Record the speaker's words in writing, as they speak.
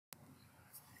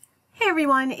Hey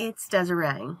everyone, it's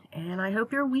Desiree, and I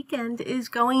hope your weekend is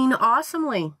going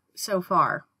awesomely so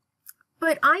far.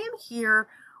 But I am here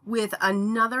with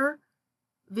another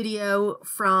video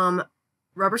from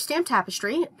Rubber Stamp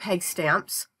Tapestry, peg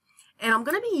stamps, and I'm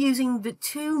going to be using the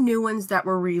two new ones that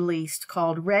were released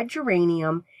called Red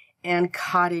Geranium and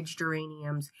Cottage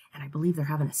Geraniums, and I believe they're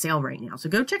having a sale right now, so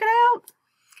go check it out.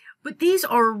 But these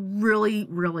are really,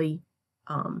 really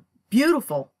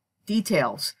beautiful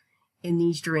details in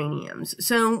these geraniums.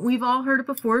 So we've all heard it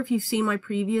before if you've seen my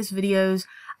previous videos.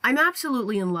 I'm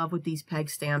absolutely in love with these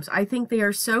peg stamps. I think they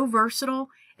are so versatile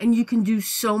and you can do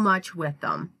so much with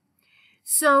them.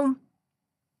 So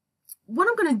what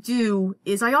I'm going to do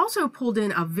is I also pulled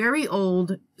in a very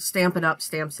old Stampin' Up!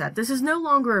 Stamp set. This is no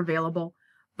longer available,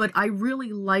 but I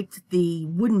really liked the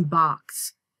wooden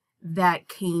box that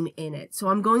came in it. So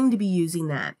I'm going to be using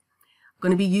that. I'm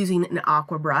going to be using an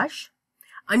aqua brush.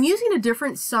 I'm using a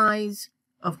different size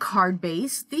of card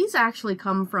base. These actually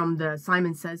come from the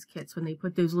Simon Says kits when they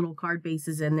put those little card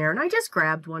bases in there, and I just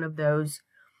grabbed one of those.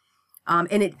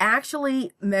 And it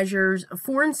actually measures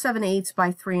 4 7/8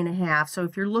 by 3 1/2. So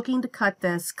if you're looking to cut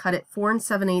this, cut it 4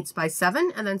 7/8 by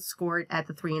 7 and then score it at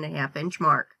the 3 1/2 inch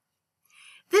mark.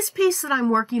 This piece that I'm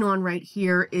working on right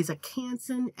here is a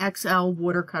Canson XL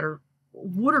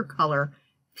watercolor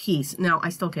piece. Now, I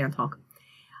still can't talk.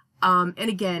 And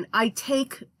again, I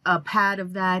take a pad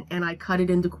of that and I cut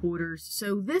it into quarters.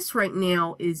 So this right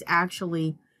now is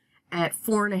actually at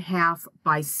 4 1/2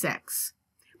 by 6.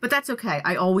 But that's okay.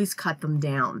 I always cut them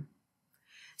down.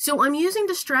 So I'm using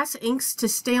Distress inks to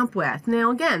stamp with.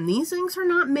 Now again, these inks are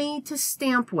not made to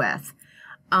stamp with,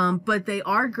 but they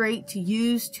are great to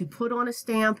use to put on a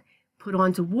stamp, put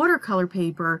onto watercolor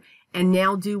paper, and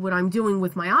now do what I'm doing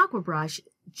with my aqua brush,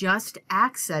 just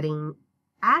accenting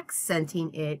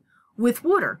it with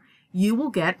water. You will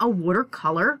get a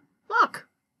watercolor look.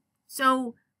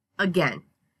 So again,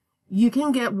 you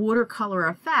can get watercolor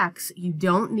effects. You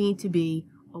don't need to be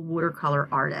a watercolor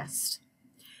artist.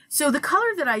 So the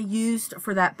color that I used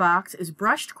for that box is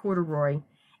brushed corduroy,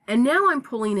 and now I'm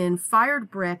pulling in fired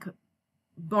brick,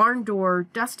 barn door,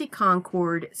 dusty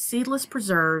concord, seedless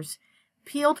preserves,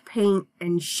 peeled paint,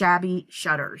 and shabby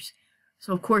shutters.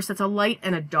 So of course that's a light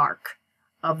and a dark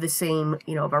of the same,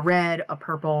 of a red, a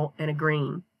purple, and a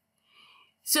green.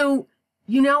 So,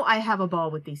 I have a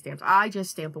ball with these stamps. I just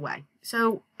stamp away.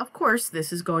 So, of course,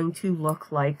 this is going to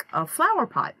look like a flower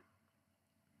pot.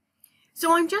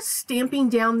 So I'm just stamping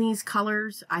down these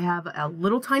colors. I have a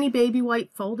little tiny baby white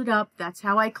folded up. That's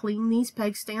how I clean these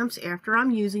peg stamps after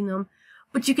I'm using them.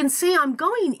 But you can see I'm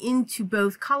going into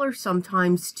both colors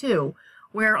sometimes too,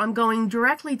 where I'm going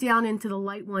directly down into the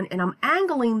light one and I'm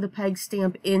angling the peg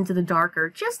stamp into the darker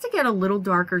just to get a little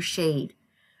darker shade.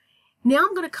 Now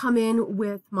I'm going to come in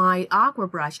with my aqua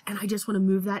brush and I just want to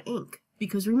move that ink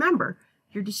because remember,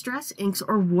 your Distress inks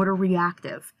are water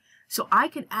reactive. So I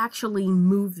can actually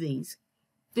move these.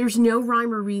 There's no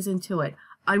rhyme or reason to it.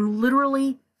 I'm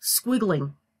literally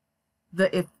squiggling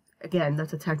again,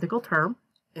 that's a technical term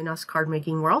in us card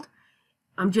making world.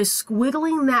 I'm just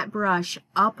squiggling that brush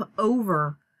up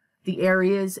over the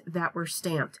areas that were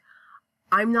stamped.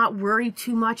 I'm not worried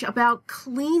too much about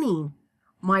cleaning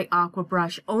my aqua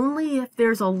brush, only if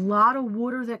there's a lot of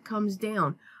water that comes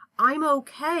down. I'm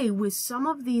okay with some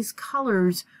of these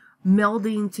colors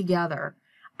melding together.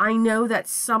 I know that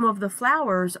some of the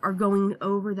flowers are going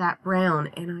over that brown,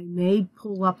 and I may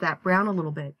pull up that brown a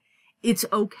little bit. It's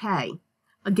okay.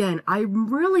 Again,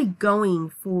 I'm really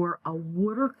going for a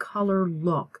watercolor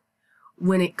look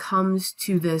when it comes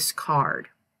to this card.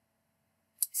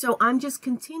 So I'm just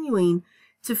continuing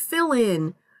to fill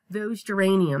in those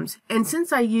geraniums. And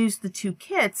since I used the two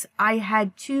kits, I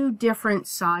had two different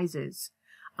sizes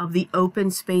of the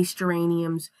open space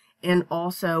geraniums and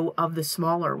also of the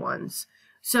smaller ones.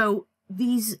 So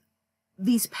these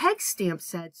peg stamp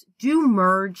sets do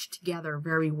merge together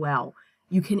very well.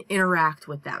 You can interact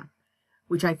with them,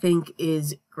 which I think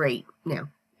is great. Now,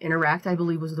 interact, I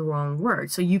believe, was the wrong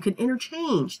word. So you can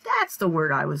interchange. That's the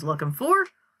word I was looking for.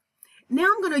 Now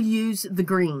I'm going to use the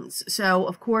greens. So,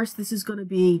 of course, this is going to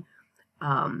be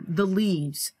the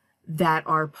leaves that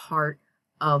are part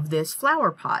of this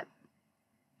flower pot.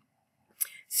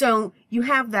 So you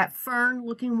have that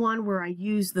fern-looking one where I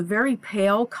use the very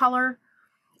pale color,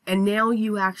 and now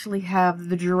you actually have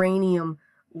the geranium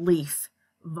leaf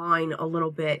vine a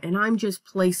little bit, and I'm just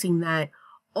placing that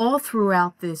all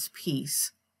throughout this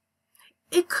piece.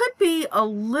 It could be a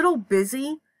little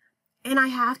busy, and I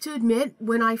have to admit,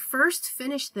 when I first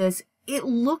finished this, it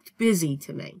looked busy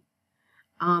to me.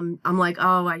 I'm like,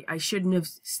 oh, I shouldn't have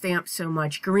stamped so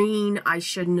much green. I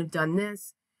shouldn't have done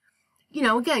this. you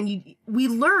know, again, we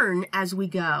learn as we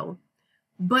go.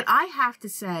 But I have to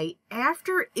say,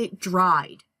 after it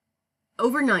dried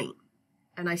overnight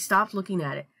and I stopped looking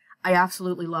at it, I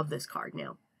absolutely love this card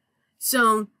now.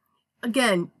 So,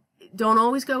 again, don't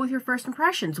always go with your first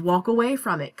impressions. Walk away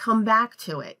from it. Come back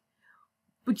to it.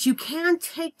 But you can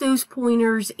take those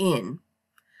pointers in.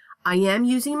 I am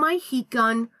using my heat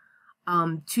gun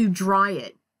to dry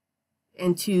it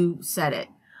and to set it.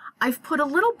 I've put a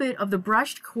little bit of the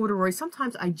brushed corduroy.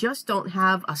 Sometimes I just don't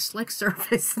have a slick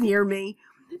surface near me.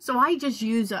 So I just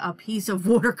use a piece of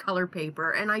watercolor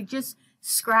paper and I just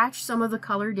scratch some of the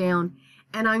color down,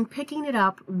 and I'm picking it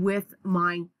up with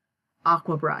my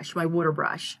aqua brush, my water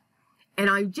brush. And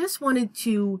I just wanted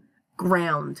to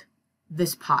ground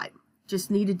this pot.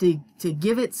 Just needed to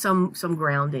give it some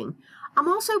grounding. I'm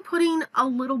also putting a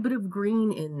little bit of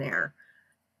green in there.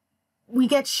 We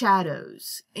get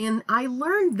shadows. And I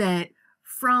learned that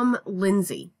from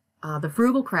Lindsay, the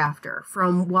Frugal Crafter,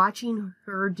 from watching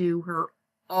her do her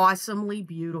awesomely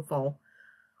beautiful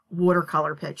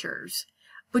watercolor pictures.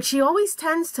 But she always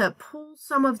tends to pull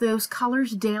some of those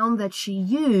colors down that she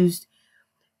used,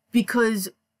 because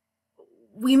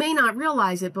we may not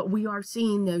realize it, but we are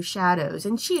seeing those shadows.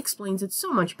 And she explains it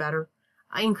so much better.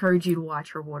 I encourage you to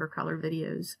watch her watercolor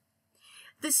videos.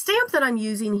 The stamp that I'm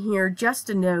using here, just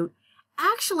a note,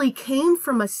 actually came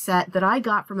from a set that I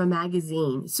got from a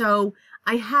magazine. So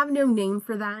I have no name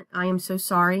for that. I am so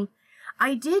sorry.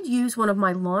 I did use one of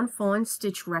my Lawn Fawn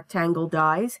stitch rectangle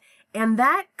dies, and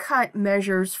that cut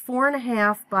measures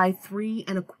 4.5 by 3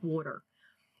 1/4.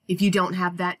 If you don't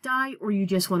have that die, or you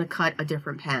just want to cut a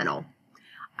different panel.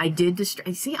 I did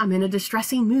see, I'm in a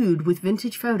distressing mood with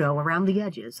vintage photo around the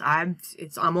edges. I'm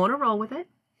on a roll with it.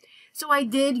 So I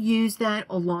did use that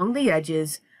along the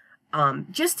edges,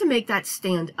 just to make that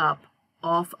stand up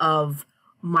off of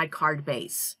my card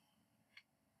base.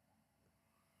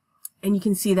 And you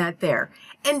can see that there.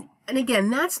 And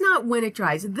again, that's not when it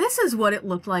dries. This is what it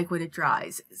looked like when it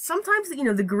dries. Sometimes, you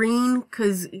know, the green,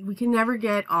 because we can never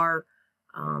get our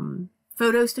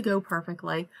photos to go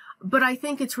perfectly. But I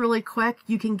think it's really quick.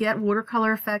 You can get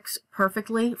watercolor effects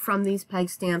perfectly from these peg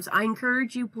stamps. I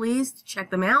encourage you, please, to check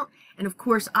them out. And of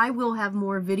course, I will have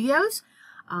more videos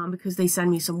because they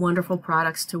send me some wonderful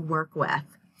products to work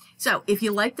with. So if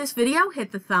you like this video,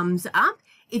 hit the thumbs up.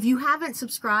 If you haven't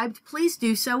subscribed, please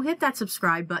do so. Hit that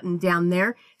subscribe button down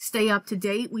there. Stay up to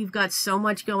date. We've got so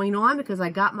much going on because I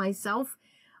got myself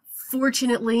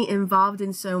fortunately involved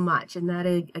in so much. And that,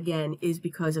 again, is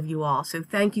because of you all. So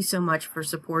thank you so much for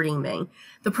supporting me.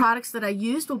 The products that I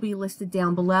used will be listed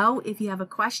down below. If you have a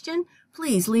question,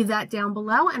 please leave that down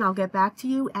below and I'll get back to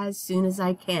you as soon as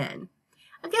I can.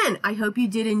 Again, I hope you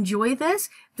did enjoy this.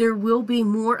 There will be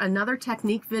another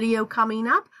technique video coming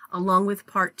up, along with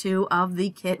part 2 of the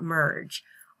kit merge.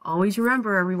 Always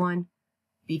remember, everyone,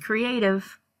 be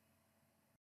creative.